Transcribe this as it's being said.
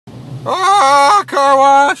Ah, car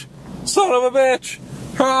wash! Son of a bitch!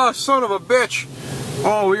 Ah, son of a bitch!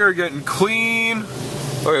 Oh, we are getting clean.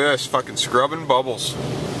 Look at this, fucking scrubbing bubbles.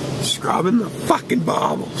 Scrubbing the fucking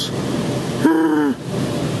bubbles.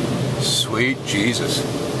 Sweet Jesus.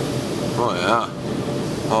 Oh yeah.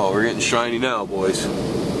 Oh, we're getting shiny now, boys.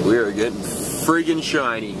 We are getting friggin'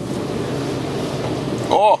 shiny.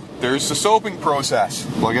 Oh, there's the soaping process.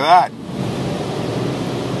 Look at that.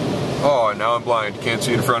 Oh, now I'm blind. Can't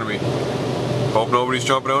see in front of me. Hope nobody's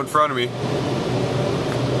jumping out in front of me.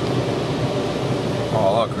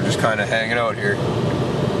 Oh, look, we're just kind of hanging out here.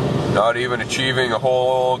 Not even achieving a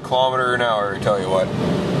whole kilometer an hour, I tell you what.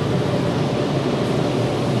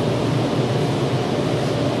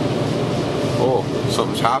 Oh,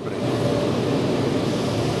 something's happening.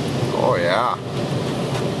 Oh, yeah.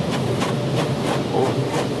 Oh.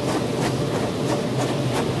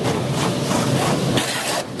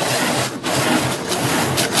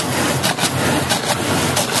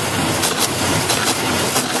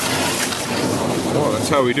 Oh, that's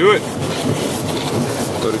how we do it.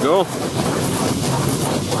 Let it go.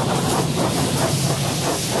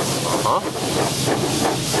 Uh-huh.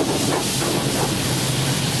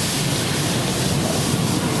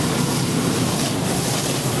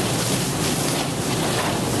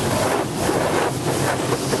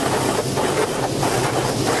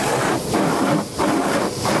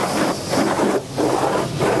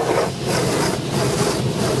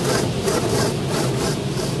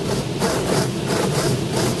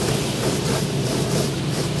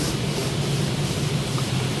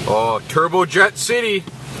 Oh, Turbojet City.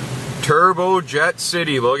 Turbojet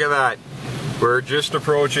City, look at that. We're just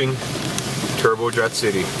approaching Turbojet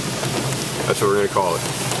City. That's what we're going to call it.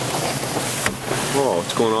 Oh,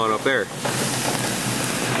 what's going on up there?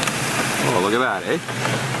 Oh, look at that, eh?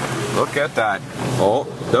 Look at that. Oh,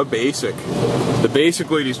 the basic. The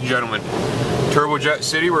basic, ladies and gentlemen. Turbojet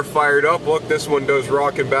City, we're fired up. Look, this one does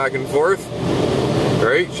rocking back and forth.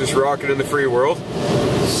 Right? Just rocking in the free world.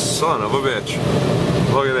 Son of a bitch.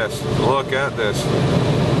 Look at this. Look at this.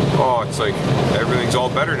 Oh, it's like everything's all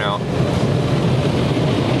better now.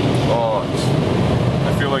 Oh,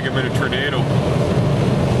 I feel like I'm in a tornado. I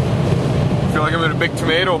feel like I'm in a big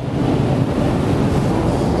tomato.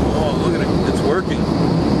 Oh, look at it. It's working.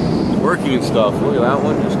 It's working and stuff. Look at that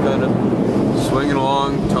one. Just kind of swinging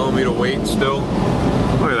along, telling me to wait still.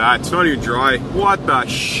 Look at that. It's not even dry. What the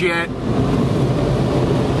shit?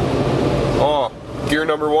 Oh, gear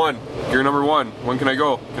number one. Gear number one. When can I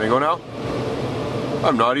go? Can I go now?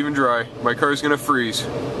 I'm not even dry. My car's gonna freeze.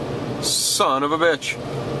 Son of a bitch.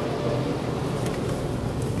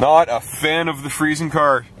 Not a fan of the freezing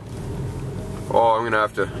car. Oh, I'm gonna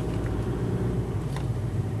have to.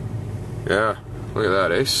 Yeah, look at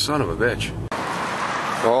that, eh? Son of a bitch.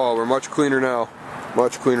 Oh, we're much cleaner now.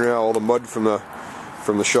 Much cleaner now. All the mud from the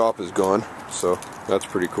shop is gone. So that's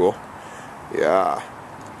pretty cool. Yeah.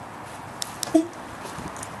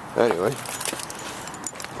 Anyway.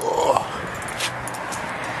 Oh.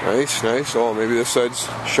 Nice, nice. Oh, maybe this side's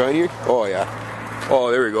shinier. Oh, yeah.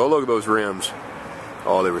 Oh, there we go. Look at those rims.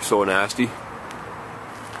 Oh, they were so nasty.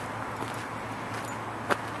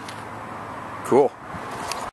 Cool.